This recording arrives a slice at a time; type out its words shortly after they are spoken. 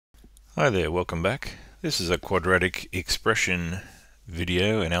Hi there, welcome back. This is a quadratic expression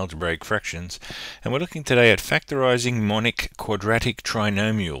video in algebraic fractions, and we're looking today at factorizing monic quadratic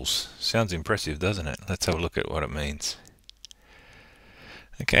trinomials. Sounds impressive, doesn't it? Let's have a look at what it means.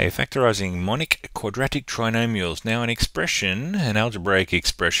 Okay, factorizing monic quadratic trinomials. Now an expression, an algebraic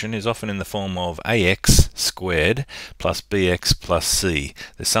expression, is often in the form of ax squared plus bx plus c.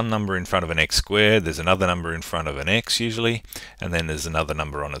 There's some number in front of an x squared, there's another number in front of an x usually, and then there's another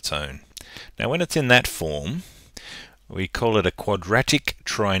number on its own. Now when it's in that form, we call it a quadratic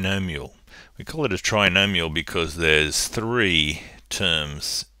trinomial. We call it a trinomial because there's three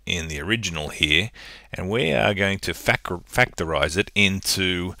terms in the original here, and we are going to factorize it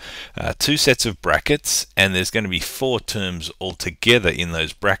into two sets of brackets, and there's going to be four terms altogether in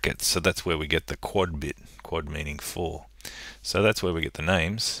those brackets, so that's where we get the quad bit, quad meaning four. So that's where we get the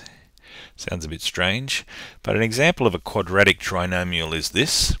names. Sounds a bit strange, but an example of a quadratic trinomial is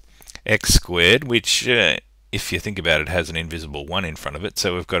this: x squared, which if you think about it, has an invisible 1 in front of it.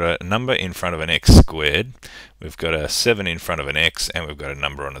 So we've got a number in front of an x squared, we've got a 7 in front of an x, and we've got a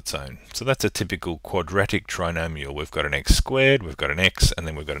number on its own. So that's a typical quadratic trinomial. We've got an x squared, we've got an x, and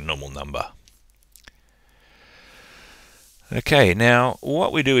then we've got a normal number. Okay, now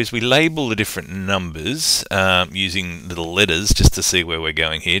what we do is we label the different numbers using little letters just to see where we're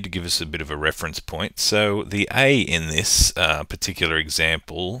going here, to give us a bit of a reference point. So the a in this particular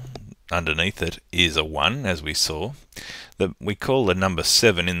example underneath it is a 1, as we saw. We call the number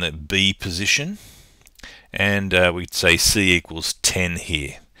 7 in the b position, and we'd say c equals 10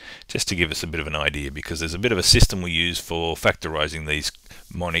 here, just to give us a bit of an idea, because there's a bit of a system we use for factorizing these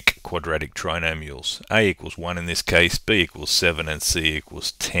monic quadratic trinomials. A equals 1 in this case, b equals 7, and c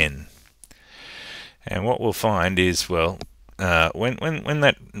equals 10. And what we'll find is, well, when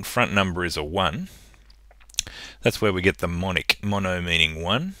that front number is a 1, that's where we get the monic, mono meaning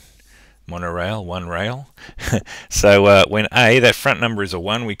 1, monorail, one rail. So when a, that front number, is a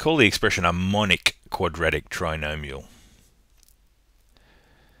 1, we call the expression a monic quadratic trinomial.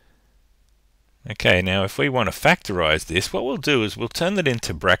 Okay, now if we want to factorize this, what we'll do is we'll turn that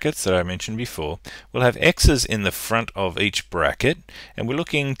into brackets that I mentioned before. We'll have x's in the front of each bracket, and we're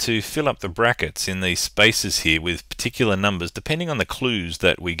looking to fill up the brackets in these spaces here with particular numbers depending on the clues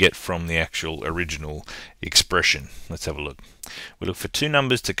that we get from the actual original expression. Let's have a look. We look for two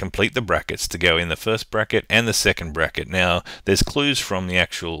numbers to complete the brackets, to go in the first bracket and the second bracket. Now there's clues from the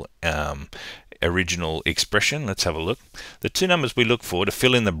actual original expression. Let's have a look. The two numbers we look for to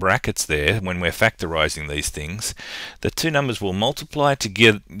fill in the brackets there when we're factorizing these things, the two numbers will multiply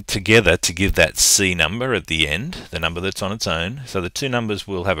together to give that c number at the end, the number that's on its own. So the two numbers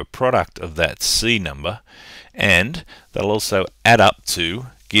will have a product of that c number, and they'll also add up to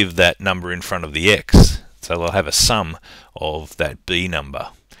give that number in front of the x. So they'll have a sum of that b number.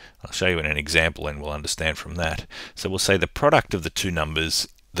 I'll show you in an example and we'll understand from that. So we'll say the product of the two numbers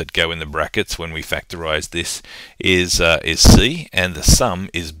that go in the brackets when we factorize this is c, and the sum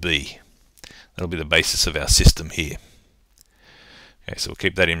is b. That'll be the basis of our system here. Okay, so we'll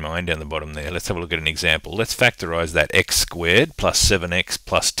keep that in mind down the bottom there. Let's have a look at an example. Let's factorize that x squared plus 7x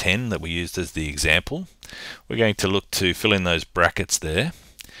plus 10 that we used as the example. We're going to look to fill in those brackets there.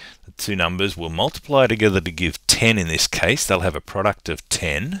 The two numbers will multiply together to give 10 in this case. They'll have a product of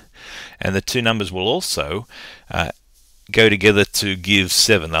 10, and the two numbers will also go together to give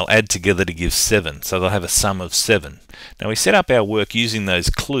 7. They'll add together to give 7, so they'll have a sum of 7. Now we set up our work using those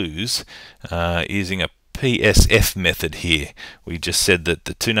clues, using a PSF method here. We just said that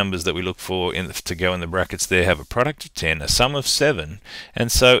the two numbers that we look for to go in the brackets there have a product of 10, a sum of 7,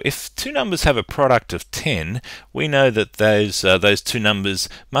 and so if two numbers have a product of 10, we know that those two numbers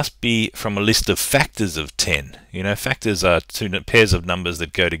must be from a list of factors of 10. You know, factors are two pairs of numbers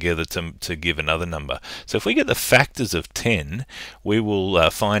that go together to give another number. So if we get the factors of 10, we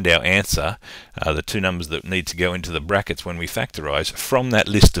will find our answer, the two numbers that need to go into the brackets when we factorize, from that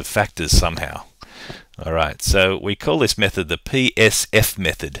list of factors somehow. Alright, so we call this method the PSF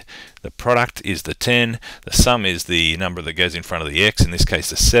method. The product is the 10, the sum is the number that goes in front of the x, in this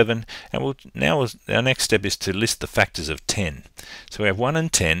case the 7, and now our next step is to list the factors of 10. So we have 1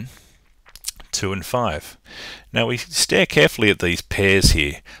 and 10, 2 and 5. Now we stare carefully at these pairs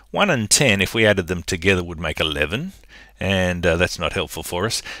here. 1 and 10, if we added them together, would make 11, and that's not helpful for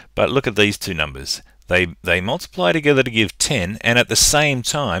us. But look at these two numbers. They multiply together to give 10, and at the same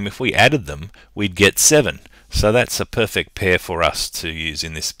time, if we added them, we'd get 7. So that's a perfect pair for us to use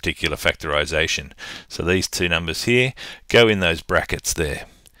in this particular factorization. So these two numbers here go in those brackets there.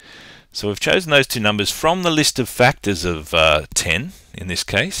 So we've chosen those two numbers from the list of factors of 10 in this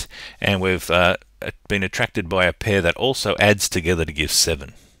case, and we've been attracted by a pair that also adds together to give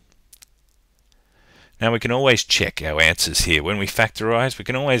 7. Now we can always check our answers here. When we factorize, we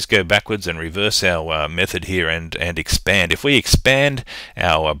can always go backwards and reverse our method here and expand. If we expand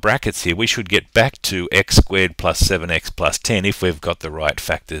our brackets here, we should get back to x squared plus 7x plus 10 if we've got the right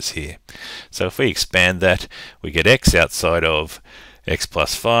factors here. So if we expand that, we get x outside of x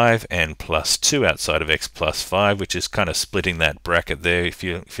plus 5 and plus 2 outside of x plus 5, which is kind of splitting that bracket there. If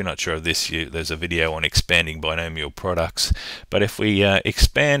you're not sure of this, there's a video on expanding binomial products. But if we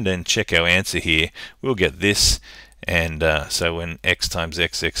expand and check our answer here, we'll get this. And so when x times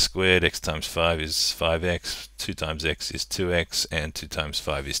x squared, x times 5 is 5x, 2 times x is 2x, and 2 times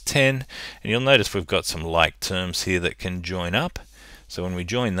 5 is 10. And you'll notice we've got some like terms here that can join up. So when we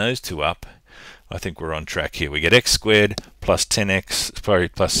join those two up, I think we're on track here. We get x squared plus 10x, sorry,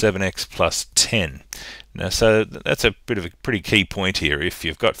 plus 7x plus 10. Now, so that's a bit of a pretty key point here. If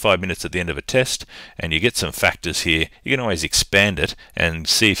you've got 5 minutes at the end of a test and you get some factors here, you can always expand it and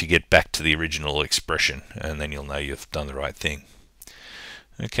see if you get back to the original expression, and then you'll know you've done the right thing.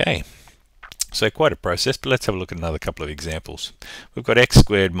 Okay. So quite a process, but let's have a look at another couple of examples. We've got x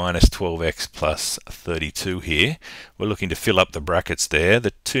squared minus 12x plus 32 here. We're looking to fill up the brackets there.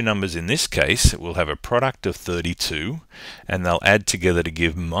 The two numbers in this case will have a product of 32, and they'll add together to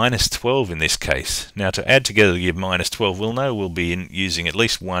give minus 12 in this case. Now to add together to give minus 12, we'll know we'll be using at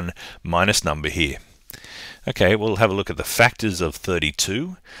least one minus number here. Okay, we'll have a look at the factors of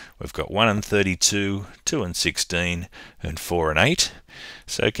 32. We've got 1 and 32, 2 and 16, and 4 and 8.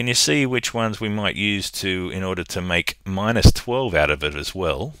 So can you see which ones we might use in order to make minus 12 out of it as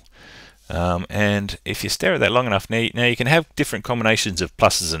well? And if you stare at that long enough, now you can have different combinations of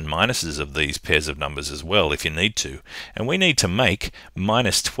pluses and minuses of these pairs of numbers as well if you need to. And we need to make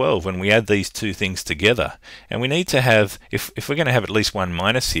minus 12 when we add these two things together. And we need to have, if we're going to have at least one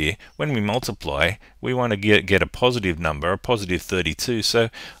minus here, when we multiply, we want to get a positive number, a positive 32. So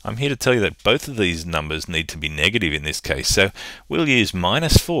I'm here to tell you that both of these numbers need to be negative in this case. So we'll use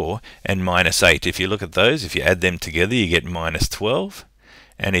minus 4 and minus 8. If you look at those, if you add them together, you get minus 12.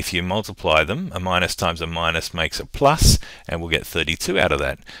 And if you multiply them, a minus times a minus makes a plus, and we'll get 32 out of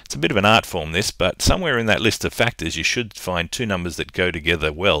that. It's a bit of an art form this, but somewhere in that list of factors you should find two numbers that go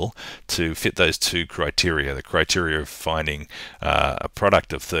together well to fit those two criteria. The criteria of finding a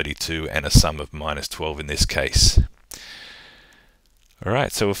product of 32 and a sum of minus 12 in this case.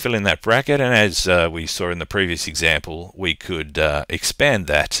 Alright, so we'll fill in that bracket, and as we saw in the previous example, we could expand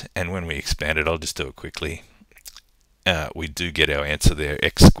that, and when we expand it, I'll just do it quickly. We do get our answer there,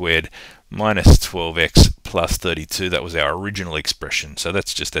 x squared minus 12x plus 32. That was our original expression, so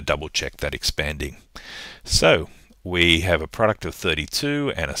that's just a double check that expanding. So we have a product of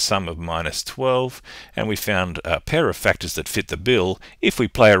 32 and a sum of minus 12, and we found a pair of factors that fit the bill. If we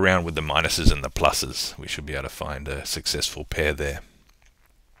play around with the minuses and the pluses, we should be able to find a successful pair there.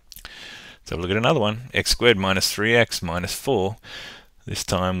 So look at another one, x squared minus 3x minus 4. This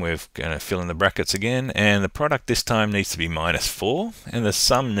time we're going to fill in the brackets again, and the product this time needs to be minus 4, and the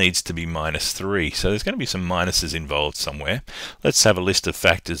sum needs to be minus 3. So there's going to be some minuses involved somewhere. Let's have a list of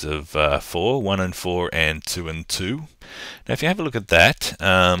factors of 4, 1 and 4, and 2 and 2. Now if you have a look at that,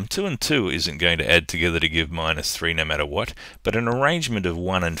 2 and 2 isn't going to add together to give minus 3 no matter what, but an arrangement of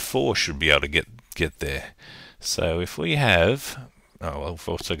 1 and 4 should be able to get there. So if we have, oh well, we've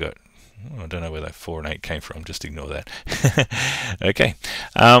also got, I don't know where that 4 and 8 came from, just ignore that. Okay,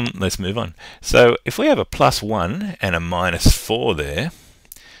 let's move on. So if we have a plus 1 and a minus 4 there,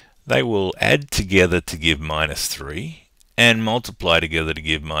 they will add together to give minus 3 and multiply together to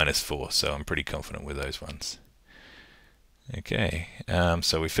give minus 4. So I'm pretty confident with those ones. Okay,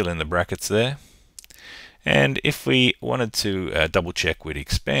 so we fill in the brackets there. And if we wanted to double check, we'd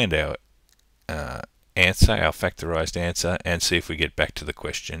expand our answer, our factorized answer, and see if we get back to the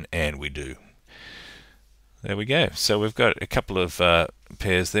question, and we do. There we go. So we've got a couple of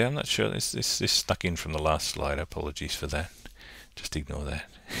pairs there. I'm not sure, this snuck in from the last slide. Apologies for that. Just ignore that.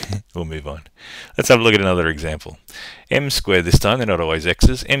 We'll move on. Let's have a look at another example. M squared this time, they're not always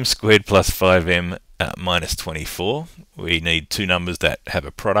x's. M squared plus 5m minus 24. We need two numbers that have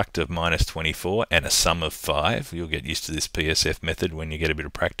a product of minus 24 and a sum of 5. You'll get used to this PSF method when you get a bit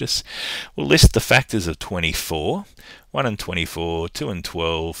of practice. We'll list the factors of 24. 1 and 24, 2 and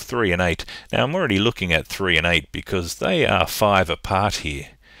 12, 3 and 8. Now I'm already looking at 3 and 8 because they are 5 apart here.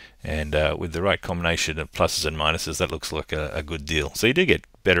 And with the right combination of pluses and minuses, that looks like a good deal. So you do get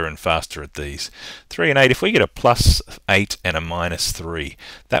better and faster at these. 3 and 8, if we get a plus 8 and a minus 3,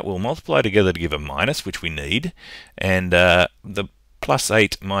 that will multiply together to give a minus, which we need. And the plus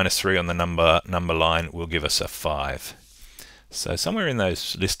 8 minus 3 on the number line will give us a 5. So somewhere in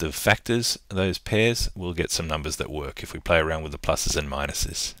those list of factors, those pairs, we'll get some numbers that work if we play around with the pluses and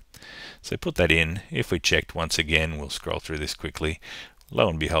minuses. So put that in. If we checked once again, we'll scroll through this quickly. Lo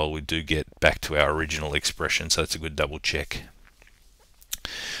and behold, we do get back to our original expression, so it's a good double check.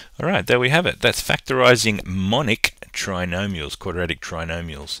 Alright, there we have it. That's factorising monic trinomials, quadratic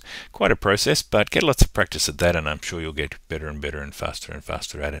trinomials. Quite a process, but get lots of practice at that, and I'm sure you'll get better and better and faster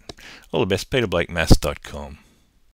at it. All the best, peterblakemaths.com.